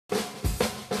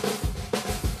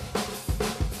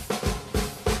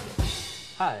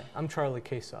Hi, I'm Charlie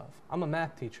Kasov. I'm a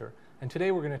math teacher, and today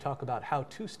we're going to talk about how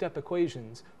two-step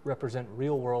equations represent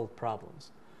real-world problems.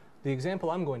 The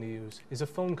example I'm going to use is a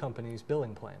phone company's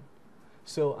billing plan.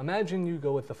 So imagine you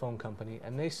go with the phone company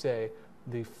and they say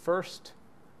the first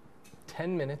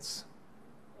 10 minutes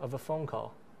of a phone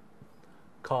call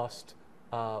cost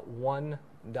 $1.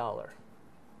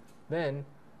 Then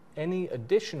any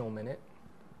additional minute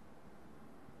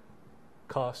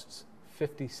costs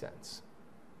 50 cents.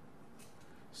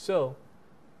 So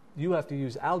you have to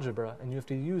use algebra and you have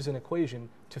to use an equation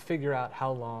to figure out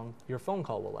how long your phone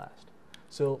call will last.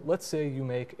 So let's say you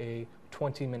make a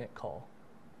 20-minute call.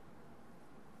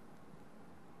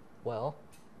 Well,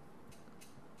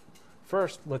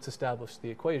 first let's establish the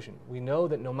equation. We know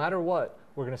that no matter what,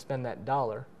 we're going to spend that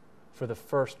 $1 for the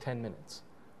first 10 minutes.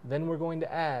 Then we're going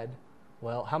to add,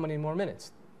 well, how many more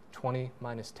minutes? 20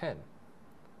 minus 10.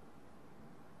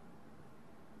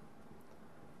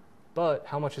 But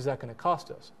how much is that going to cost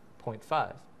us?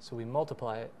 0.5. So we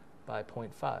multiply it by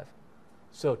 0.5.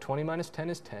 So 20 minus 10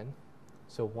 is 10.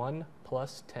 So 1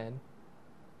 plus 10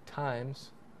 times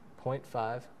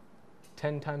 0.5.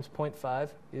 10 times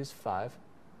 0.5 is 5.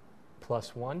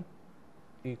 Plus 1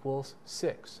 equals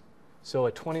 6. So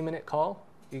a 20-minute call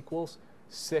equals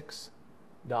 $6.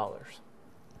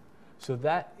 So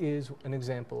that is an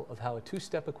example of how a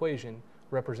two-step equation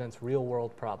represents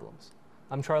real-world problems.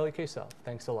 I'm Charlie Kasov.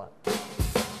 Thanks a lot.